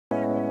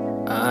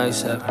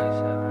eyes have.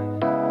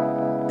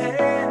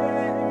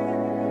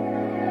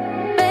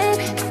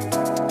 Baby,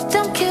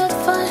 don't kill the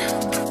fun.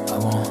 I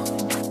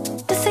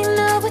won't. This ain't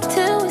over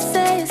till we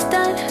say it's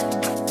done.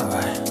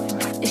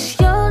 Alright. It's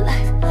your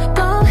life.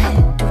 Go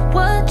ahead, do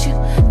what you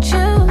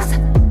choose.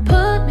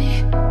 Put me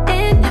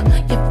in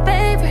your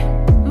favorite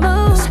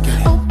mood.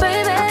 Oh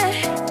baby,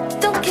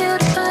 don't kill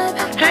the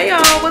vibe. Hey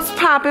y'all, what's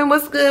poppin'?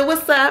 What's good?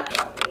 What's up?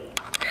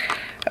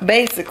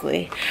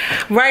 Basically,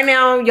 right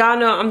now, y'all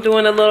know I'm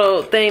doing a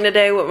little thing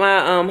today with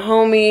my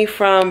homie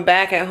from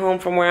back at home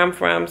from where I'm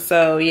from.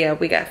 So yeah,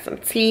 we got some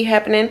tea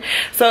happening.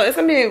 So it's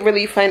gonna be a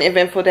really fun,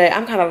 eventful day.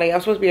 I'm kind of late. I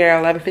was supposed to be here at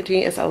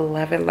 11:15. It's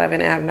 11:11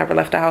 and I've never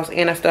left the house,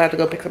 and I still have to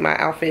go pick up my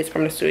outfits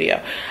from the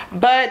studio.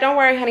 But don't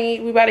worry, honey,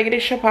 we about to get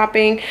this shit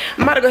popping.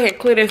 I'm about to go ahead and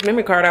clear this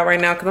memory card out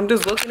right now because I'm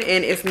just looking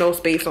and it's no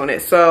space on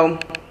it. So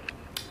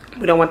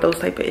we don't want those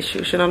type of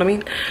issues, you know what I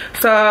mean?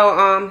 So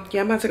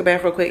yeah, I'm gonna take a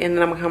bath real quick and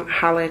then I'm gonna come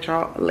holler at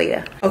y'all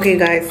later. Okay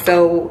guys,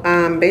 so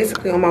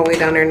basically on my way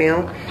down there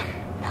now.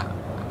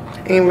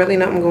 Ain't really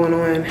nothing going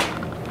on.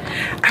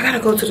 I gotta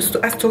go to the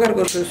I still gotta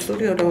go to the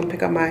studio though and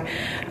pick up my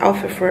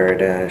outfit for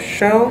the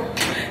show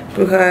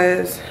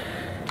because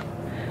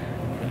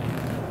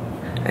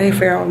I didn't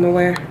figure out what I'm gonna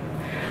wear.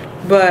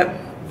 But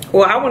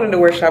well, I wanted to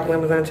wear shop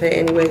Amazon today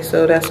anyway,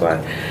 so that's why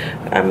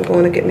I'm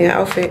going to get me an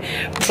outfit.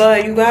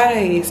 But you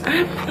guys,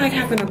 I'm like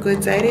having a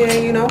good day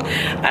today, you know.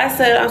 I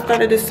said I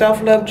started this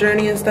self-love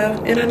journey and stuff,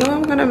 and I know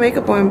I'm gonna make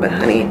up on, but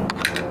honey,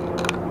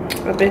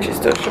 my bitch is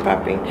still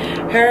shopping.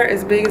 Hair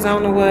as big as I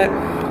don't know what,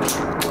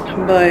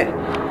 but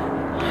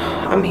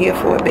I'm here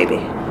for it, baby.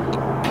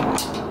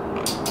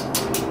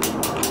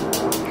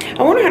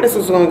 I wonder how this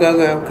is gonna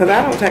go, because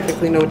I don't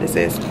technically know what this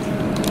is.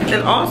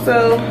 And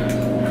also,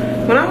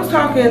 when I was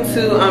talking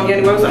to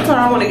Yanni Rose, I told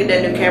her I want to get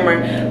that new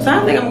camera. So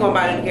I think I'm going to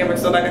buy a new camera.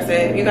 So like I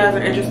said, if you guys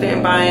are interested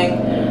in buying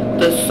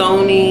the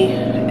Sony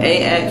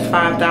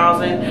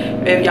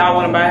AX5000, if y'all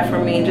want to buy it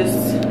from me, just,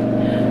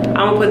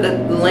 I'm going to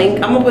put the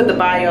link, I'm going to put the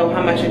bio,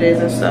 how much it is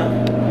and stuff.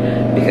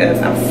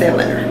 Because I'm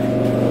selling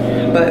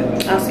her.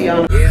 But I'll see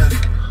y'all. Yeah.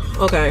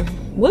 Okay.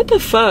 What the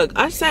fuck?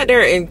 I sat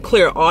there and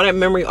cleared all that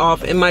memory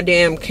off and my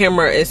damn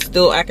camera is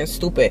still acting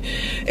stupid.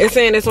 It's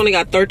saying it's only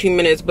got 13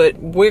 minutes, but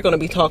we're going to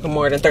be talking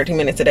more than 13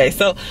 minutes today.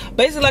 So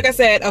basically, like I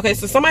said, okay,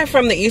 so somebody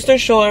from the Eastern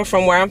Shore,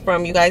 from where I'm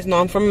from, you guys know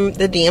I'm from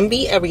the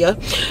DMV area.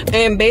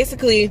 And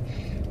basically,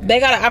 they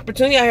got an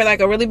opportunity out here,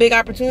 like a really big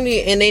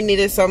opportunity, and they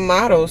needed some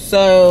models.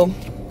 So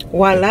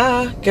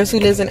voila, guess who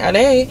lives in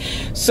LA?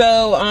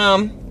 So,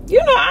 you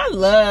know, I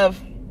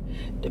love...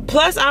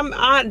 Plus,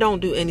 I don't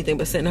do anything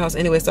but sit in the house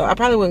anyway, so I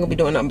probably wasn't gonna be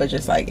doing nothing but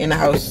just like in the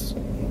house,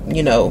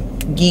 you know,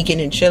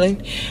 geeking and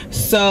chilling.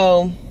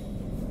 So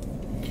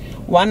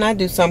why not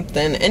do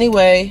something?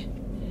 Anyway,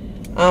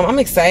 I'm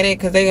excited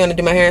because they're gonna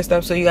do my hair and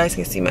stuff, so you guys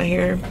can see my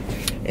hair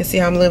and see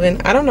how I'm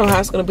living. I don't know how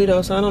it's gonna be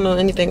though, so I don't know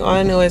anything. All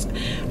I know is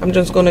I'm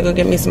just gonna go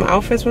get me some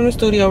outfits from the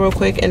studio real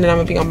quick, and then I'm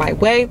gonna be on my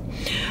way.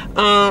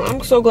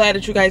 I'm so glad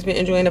that you guys been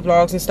enjoying the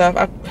vlogs and stuff.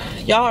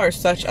 Y'all are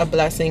such a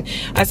blessing.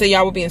 I said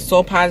y'all were being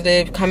so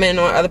positive,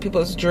 commenting on other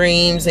people's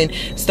dreams and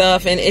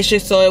stuff, and it's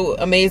just so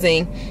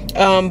amazing.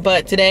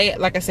 But today,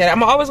 like I said,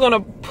 I'm always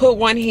gonna put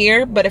one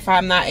here, but if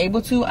I'm not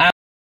able to,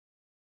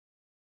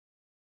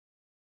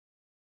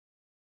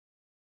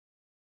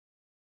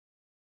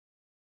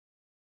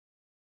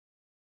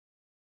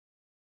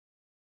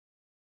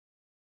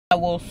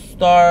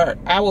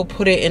 I will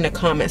put it in the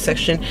comment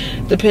section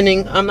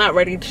depending. I'm not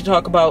ready to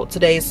talk about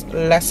today's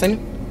lesson,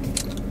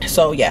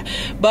 so yeah.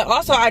 But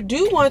also I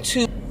do want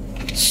to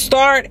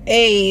start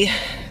a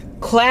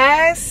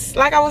class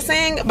like I was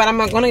saying, but I'm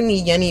not gonna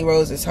need Yanni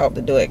Rose's help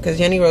to do it because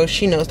Yanni Rose,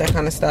 she knows that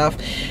kind of stuff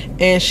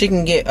and she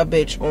can get a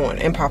bitch on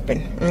and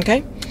popping.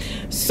 Okay,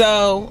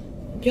 so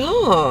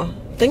y'all,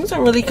 things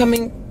are really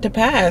coming to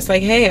pass.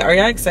 Like, hey, are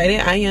y'all excited?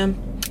 I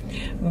am.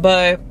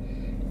 But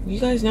you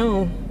guys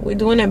know we're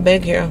doing it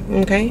big here,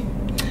 okay?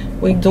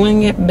 We're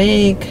doing it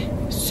big.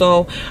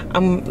 So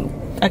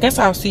I guess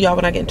I'll see y'all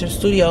when I get into the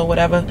studio or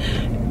whatever,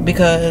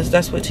 because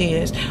that's what tea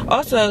is.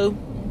 Also,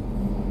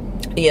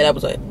 yeah, that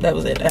was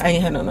it. I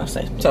ain't had nothing else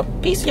to say. So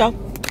peace, y'all.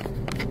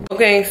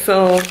 Okay,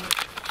 so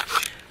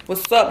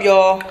what's up,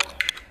 y'all?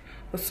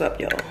 What's up,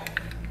 y'all?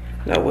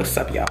 No, what's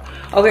up, y'all?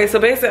 Okay, so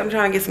basically I'm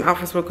trying to get some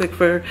outfits real quick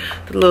for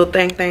the little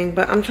thing,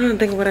 but I'm trying to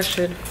think of what I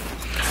should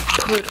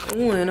put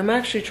on. I'm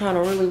actually trying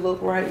to really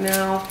look right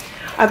now.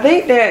 I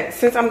think that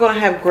since I'm gonna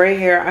have gray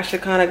hair, I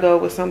should kind of go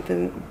with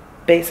something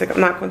basic.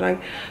 I'm not gonna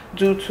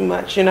do too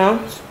much, you know.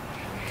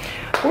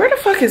 Where the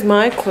fuck is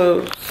my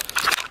clothes?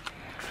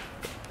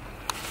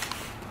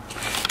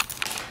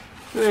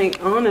 Like,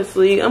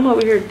 honestly, I'm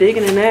over here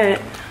digging in that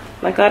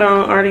like I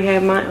don't already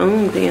have my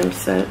own damn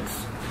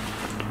sets.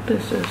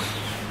 These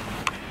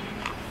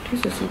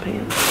are some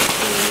pants.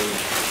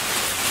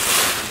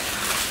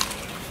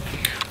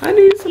 I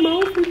need some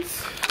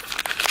outfits.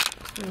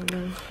 I don't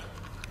know.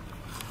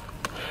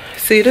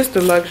 See, this is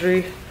the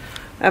luxury.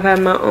 I've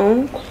had my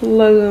own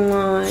clothing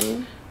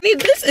line.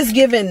 This is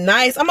giving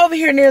nice. I'm over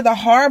here near the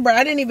harbor.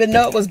 I didn't even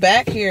know it was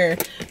back here.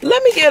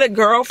 Let me get a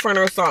girlfriend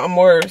or something,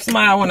 or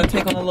somebody I want to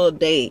take on a little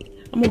date.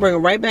 I'm gonna bring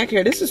them right back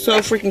here. This is so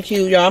freaking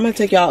cute, y'all. I'm gonna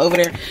take y'all over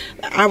there.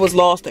 I was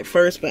lost at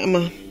first, but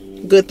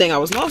good thing I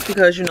was lost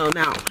because, you know,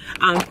 now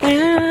I'm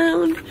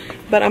found.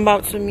 But I'm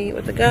about to meet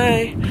with the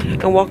guy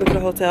and walk into the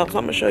hotel. So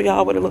I'm gonna show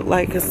y'all what it looked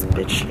like, because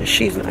bitch,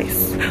 she's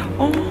nice.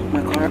 Oh,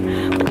 my car.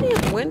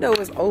 The window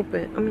is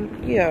open. I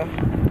mean, yeah.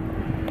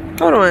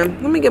 Hold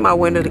on. Let me get my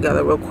window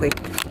together real quick.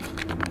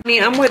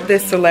 I'm with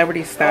this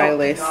celebrity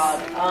stylist.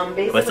 Oh,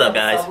 what's up,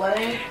 guys?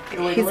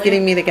 He's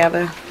getting me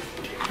together.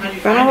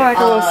 But I like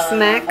a little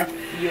snack.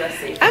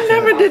 I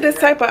never did this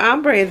type of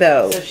ombre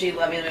though. So she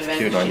let me in advance.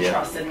 Cute on you.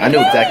 I knew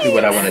exactly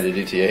what I wanted to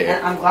do to your hair.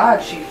 I'm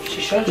glad she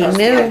showed us. I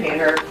paid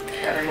her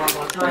every month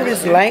one time.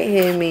 This light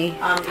hit me.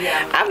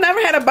 Yeah. I've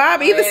never had a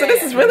bob either, so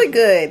this is really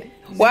good.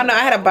 Well, no, I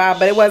had a bob,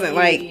 but it wasn't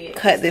like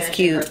cut this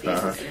cute.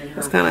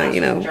 It's kind of,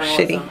 you know,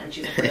 shitty.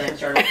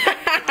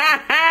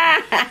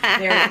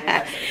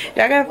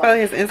 Y'all gotta follow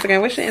his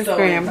Instagram. What's your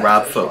Instagram?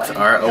 Rob Folks.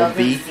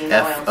 ROBFOOKS.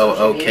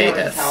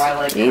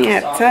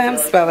 Yeah, tell him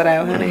to spell it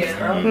out, honey.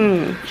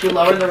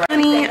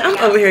 Honey, I'm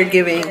over here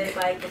giving.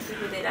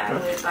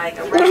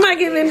 What am I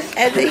giving,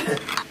 Eddie?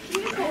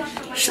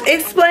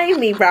 Explain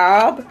me,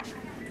 Rob.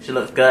 She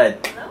looks good.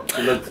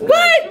 She looks good.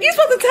 What? You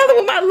supposed to tell them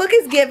what my look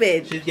is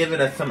giving. She's giving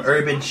us some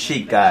urban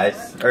chic,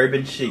 guys.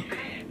 Urban chic.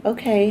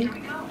 Okay.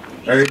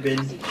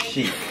 Urban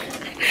chic.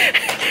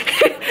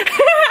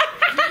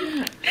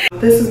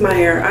 This is my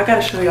hair. I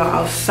gotta show y'all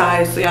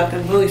outside so y'all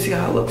can really see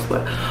how it looks,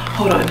 but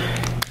hold on.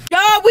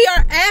 Y'all, we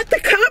are at the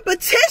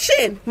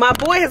competition. My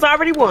boy has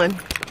already won.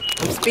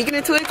 I'm speaking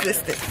into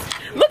existence.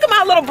 Look at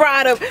my little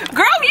bride of,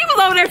 girl, you was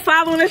over there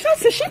following us.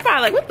 She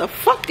probably like, what the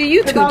fuck do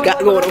you two got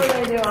going on?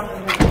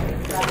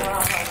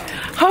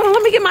 Hold on,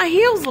 let me get my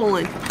heels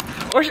on.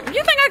 Or you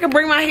think I can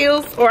bring my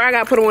heels, or I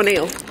gotta put on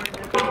nails?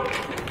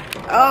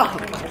 Oh.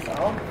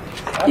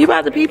 You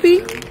about to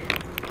pee-pee?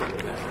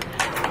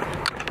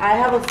 I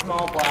have a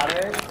small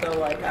bladder, so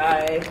like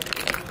I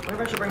wonder if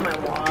I should bring my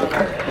wand.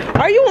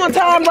 Are you on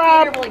time,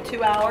 Rob? For like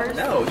 2 hours.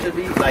 No, it should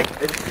be like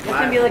It's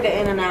gonna be like an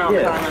in and out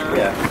kind of.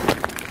 Yeah.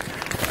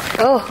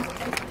 Oh.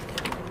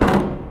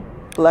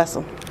 Bless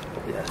him.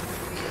 Yeah.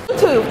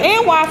 YouTube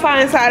and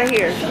Wi-Fi inside of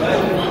here.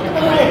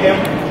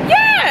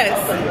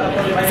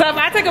 Yes. So if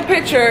I take a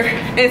picture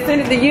and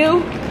send it to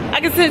you,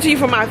 I can send it to you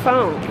from my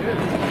phone.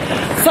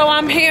 So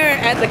I'm here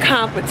at the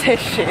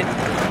competition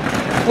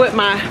with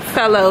my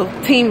fellow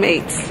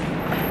teammates.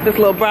 This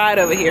little bride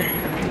over here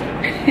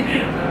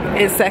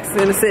in Sex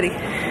in the City.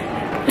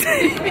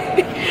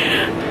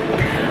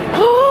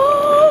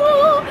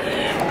 Oh,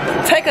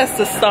 take us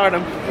to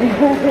stardom.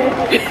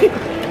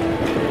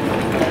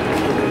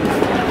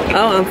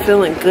 Oh, I'm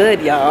feeling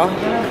good, y'all.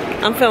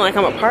 I'm feeling like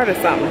I'm a part of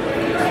something.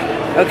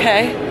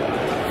 Okay?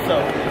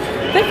 So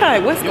They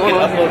probably, what's going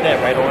on? upload that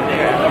right on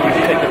there. You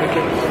can take the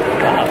picture.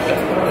 Wow.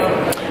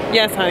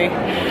 Yes, honey.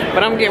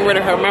 But I'm getting rid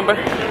of her, remember?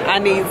 I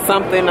need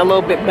something a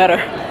little bit better.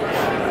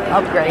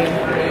 Upgrade.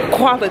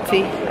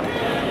 Quality.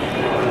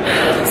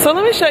 So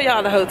let me show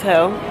y'all the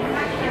hotel. You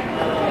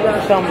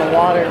gotta show them the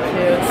water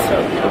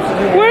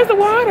too. Where's the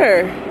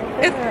water?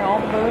 It's All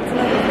the boats and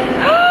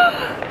everything.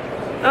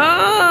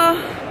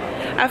 oh,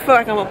 I feel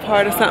like I'm a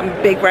part of something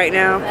big right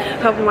now.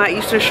 Helping my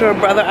Eastern Shore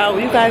brother out.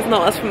 You guys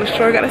know us from the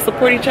shore. Gotta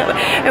support each other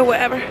and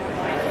whatever.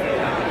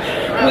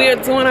 We are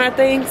doing our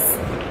things.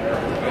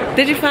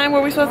 Did you find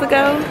where we're supposed to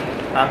go?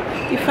 Huh?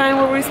 You find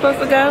where we're supposed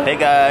to go? Hey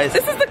guys.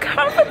 This is the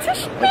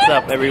competition. What's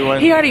up, everyone?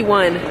 He already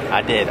won.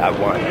 I did. I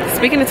won.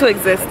 Speaking into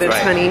existence,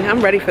 Right. honey.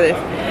 I'm ready for this.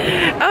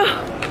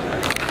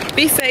 Oh,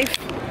 be safe.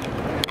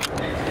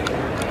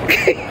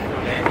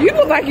 You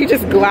look like you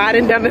just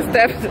gliding down the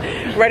steps,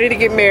 ready to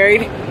get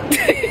married.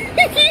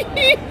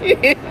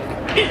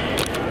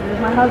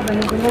 My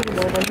husband is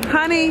invisible.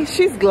 Honey,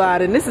 she's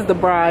gliding. This is the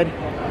bride.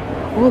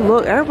 Oh,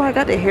 look, everybody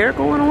got their hair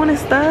going on and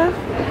stuff.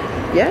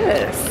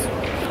 Yes.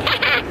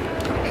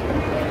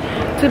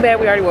 Too bad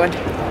we already won.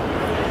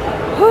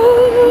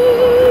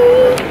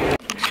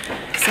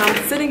 So I'm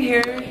sitting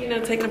here, you know,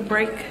 taking a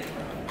break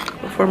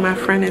before my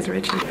friend is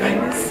rich and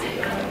famous.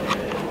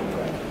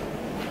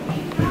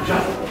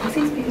 Was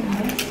he speaking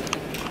English?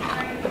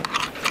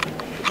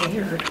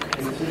 Weird.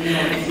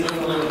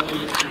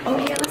 Oh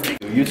yeah, let's take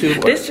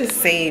YouTube. this just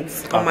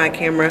saves on my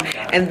camera,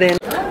 and then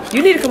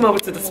you need to come over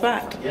to the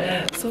spot.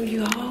 So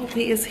y'all,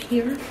 we is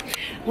here.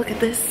 Look at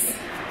this.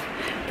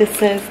 This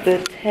says the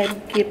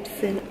Ted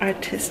Gibson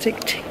Artistic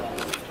Team.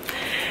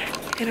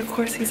 And of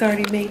course, he's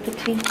already made the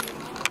team.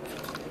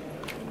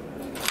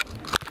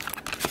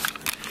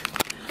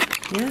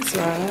 Yes,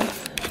 Rob.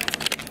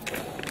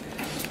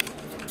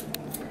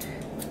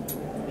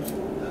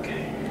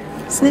 Okay.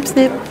 Snip,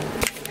 snip.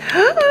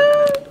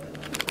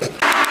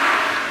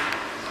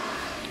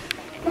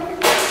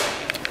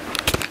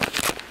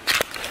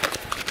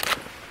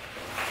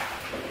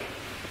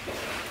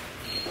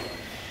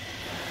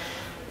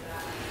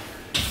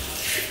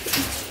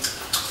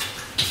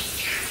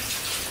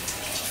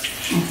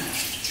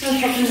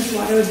 This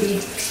water would be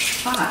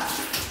hot.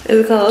 Is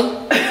it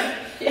cold?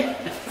 Yeah.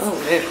 Oh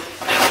man.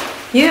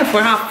 Yeah,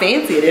 for how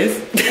fancy it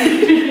is.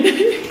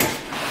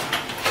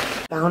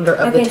 Founder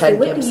of the Ted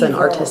Gibson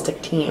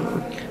artistic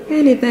team.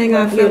 Anything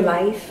I feel. Your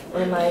life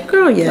or like.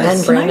 Girl, yes.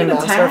 And brand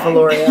ambassador for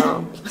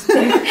L'Oreal.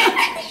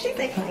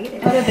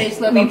 Other bitch,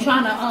 look, I'm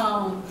trying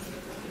to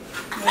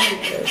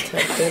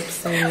Ted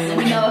Gibson. let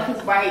me know if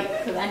it's right,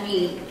 because I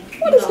need.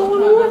 What is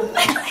going on?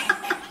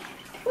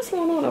 What's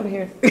going on over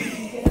here?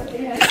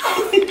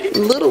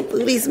 Little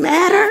booties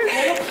matter.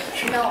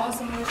 You know, on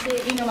some real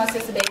shit. You know, my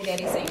sister baby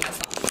daddy sang that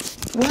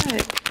song.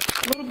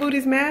 What? Little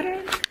booties matter?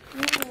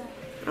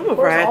 I'm a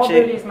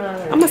ratchet.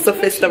 I'm a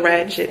sophista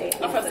ratchet.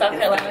 I'm from South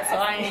Carolina, so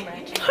I ain't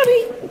ratchet.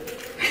 Honey,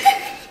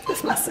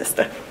 that's my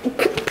sister. I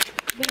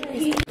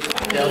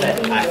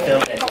feel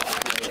that.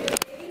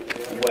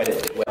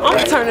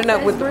 I'm turning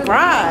up with the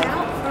bride.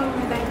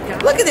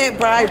 Look at that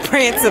bride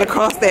prancing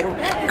across that.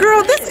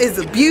 Girl, this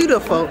is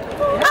beautiful.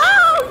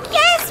 Oh,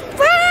 yes,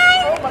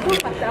 bride.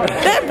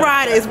 That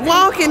bride is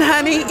walking,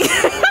 honey.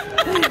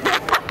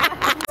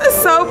 This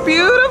is so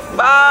beautiful.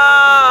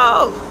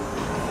 Ah!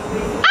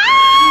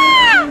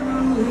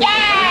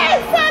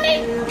 Yes, honey.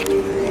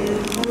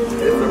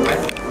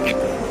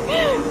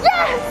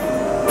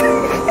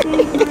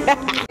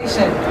 Yes.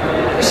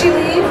 Did she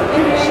leave?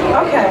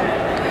 Okay.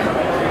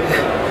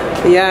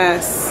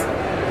 Yes.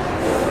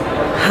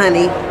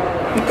 Honey.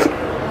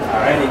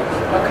 Alrighty.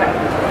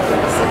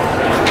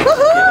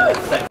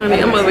 Honey,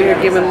 I'm over here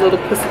giving little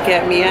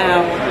pussycat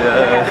meow.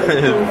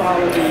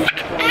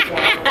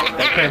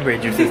 That cranberry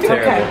juice is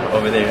terrible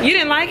over there. You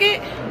didn't like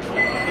it?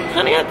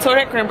 Honey, I tore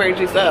that cranberry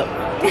juice up.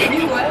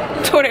 You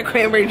what? Tore that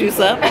cranberry juice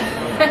up.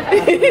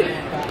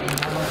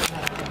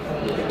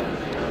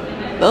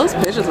 Those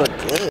pictures look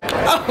good.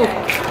 Oh,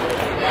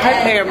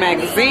 Hair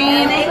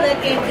magazine. They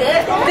looking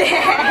good.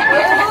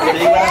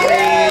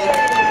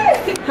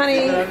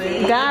 Honey,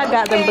 God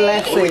got them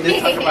blessings. We just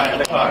talk about it in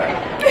the car.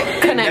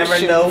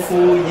 Connection. Never know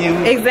who you.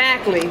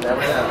 Exactly.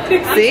 Never know.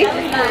 See?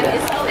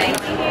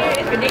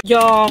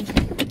 Y'all,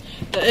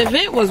 the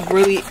event was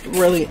really,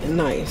 really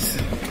nice.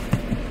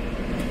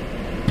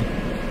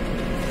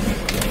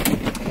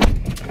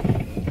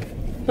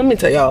 Let me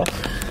tell y'all.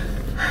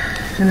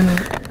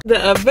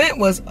 The event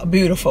was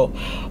beautiful,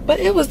 but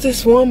it was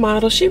this one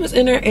model. She was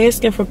in there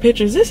asking for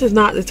pictures. This is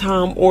not the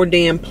time or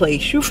damn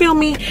place. You feel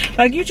me?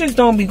 Like, you just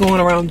don't be going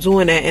around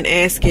doing that and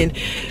asking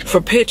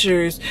for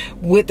pictures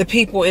with the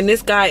people, and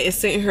this guy is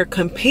sitting here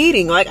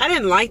competing. Like, I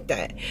didn't like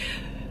that.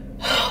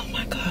 Oh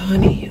my God,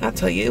 honey, I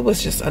tell you, it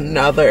was just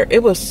another,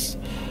 it was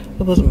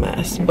a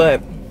mess.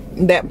 But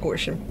that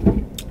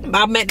portion,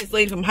 I met this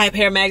lady from Hype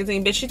Hair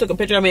Magazine, bitch. She took a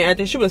picture of me and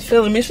everything. She was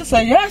feeling me. She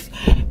said, yes,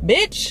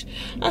 bitch.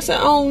 I said,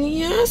 oh,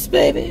 yes,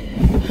 baby.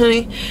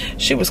 Honey,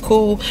 she was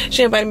cool.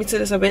 She invited me to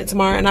this event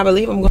tomorrow, and I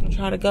believe I'm going to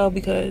try to go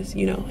because,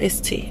 you know, it's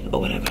tea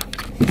or whatever.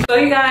 So,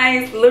 you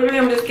guys, literally,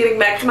 I'm just getting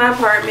back to my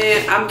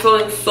apartment. I'm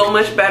feeling so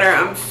much better.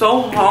 I'm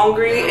so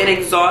hungry and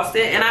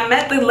exhausted. And I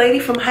met the lady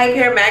from Hype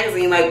Hair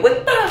Magazine. Like,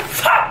 what the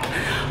fuck?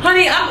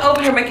 Honey, I'm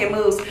over here making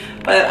moves.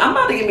 But I'm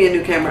about to get me a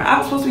new camera. I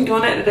was supposed to be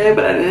doing that today,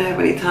 but I didn't have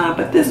any time.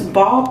 But this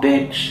bald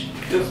bitch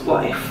is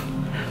life.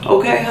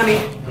 Okay, honey?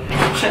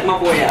 Check my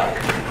boy out.